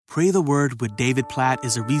Pray the Word with David Platt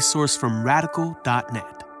is a resource from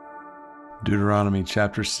radical.net. Deuteronomy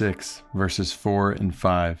chapter 6, verses 4 and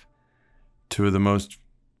 5. Two of the most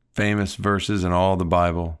famous verses in all the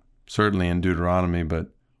Bible, certainly in Deuteronomy, but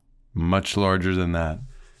much larger than that.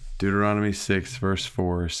 Deuteronomy 6, verse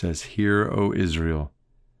 4 says, "Hear, O Israel,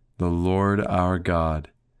 the Lord our God,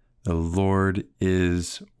 the Lord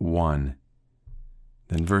is one."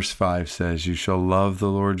 Then verse 5 says, "You shall love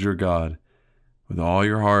the Lord your God with all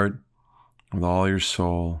your heart, with all your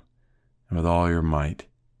soul, and with all your might."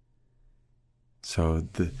 So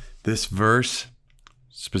this verse,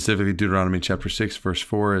 specifically Deuteronomy chapter 6, verse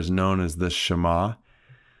 4, is known as the Shema.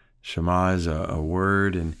 Shema is a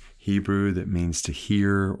word in Hebrew that means to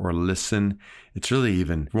hear or listen. It's really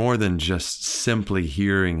even more than just simply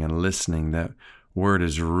hearing and listening. That word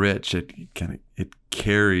is rich. It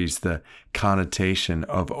carries the connotation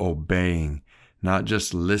of obeying, not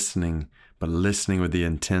just listening, but listening with the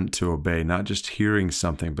intent to obey, not just hearing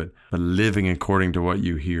something, but living according to what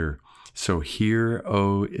you hear. So hear,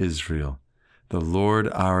 O Israel, the Lord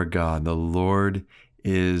our God, the Lord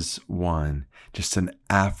is one. Just an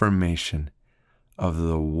affirmation of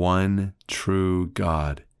the one true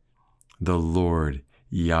God, the Lord,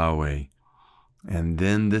 Yahweh. And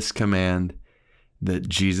then this command that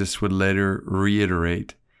Jesus would later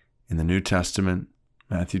reiterate in the New Testament,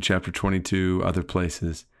 Matthew chapter 22, other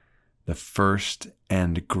places, the first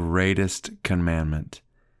and greatest commandment: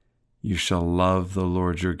 you shall love the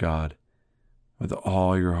Lord your God with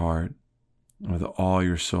all your heart, with all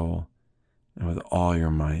your soul, and with all your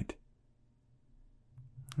might.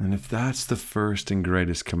 And if that's the first and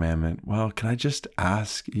greatest commandment, well, can I just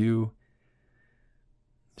ask you,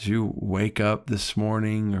 as you wake up this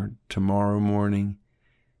morning or tomorrow morning,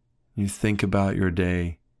 you think about your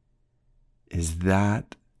day, is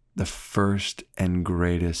that the first and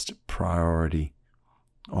greatest priority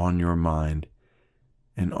on your mind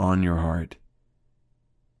and on your heart?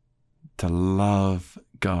 To love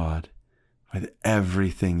God with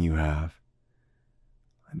everything you have.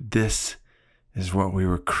 This is what we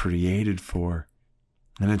were created for.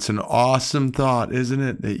 And it's an awesome thought, isn't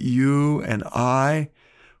it? That you and I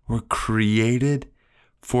were created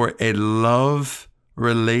for a love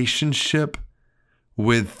relationship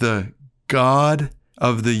with the God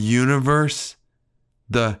of the universe,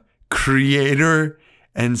 the creator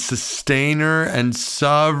and sustainer and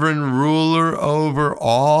sovereign ruler over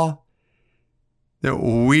all. That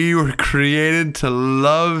we were created to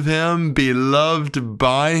love him, be loved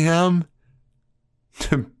by him,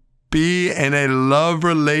 to be in a love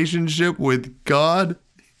relationship with God.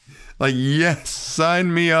 Like, yes,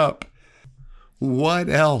 sign me up. What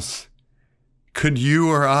else could you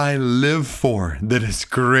or I live for that is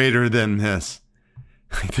greater than this?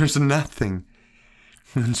 Like, there's nothing.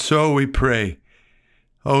 And so we pray,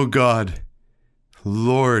 oh God,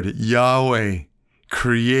 Lord, Yahweh,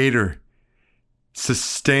 Creator,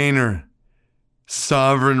 Sustainer,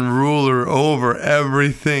 Sovereign Ruler over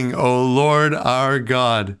everything, oh Lord our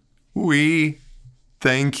God, we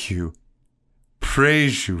thank you,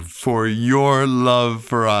 praise you for your love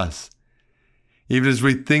for us. Even as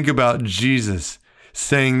we think about Jesus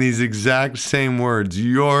saying these exact same words,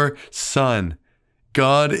 your Son,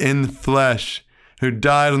 God in flesh, who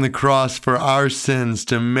died on the cross for our sins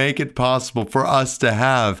to make it possible for us to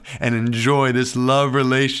have and enjoy this love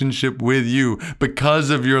relationship with you because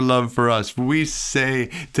of your love for us. We say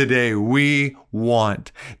today, we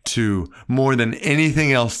want to, more than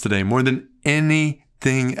anything else today, more than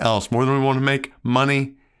anything else, more than we want to make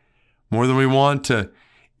money, more than we want to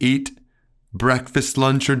eat breakfast,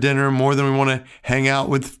 lunch, or dinner, more than we want to hang out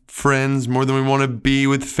with friends, more than we want to be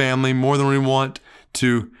with family, more than we want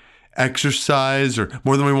to exercise, or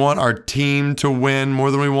more than we want our team to win, more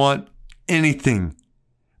than we want anything,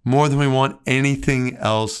 more than we want anything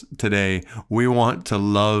else today. We want to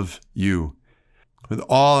love you with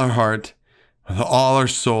all our heart, with all our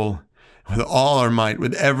soul, with all our might,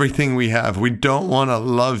 with everything we have. We don't want to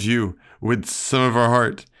love you with some of our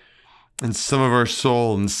heart and some of our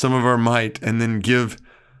soul and some of our might, and then give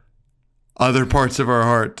other parts of our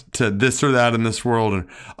heart to this or that in this world, and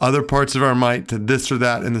other parts of our might to this or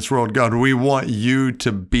that in this world. God, we want you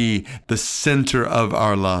to be the center of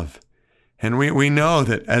our love. And we know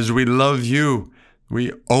that as we love you,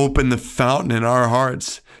 we open the fountain in our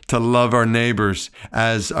hearts to love our neighbors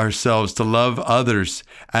as ourselves, to love others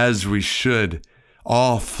as we should,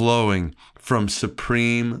 all flowing from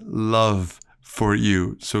supreme love for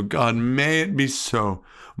you. So God, may it be so.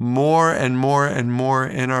 More and more and more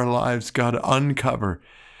in our lives, God, uncover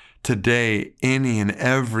today any and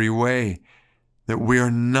every way that we are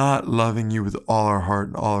not loving you with all our heart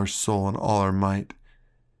and all our soul and all our might.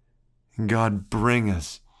 God, bring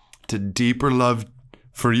us to deeper love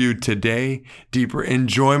for you today, deeper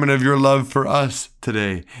enjoyment of your love for us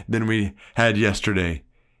today than we had yesterday,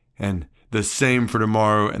 and the same for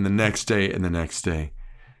tomorrow and the next day and the next day.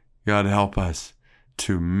 God, help us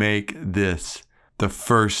to make this the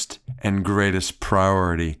first and greatest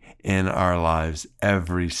priority in our lives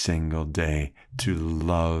every single day, to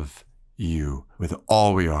love you with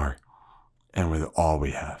all we are and with all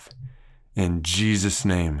we have. In Jesus'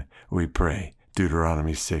 name we pray.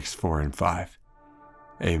 Deuteronomy 6, 4, and 5.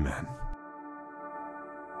 Amen.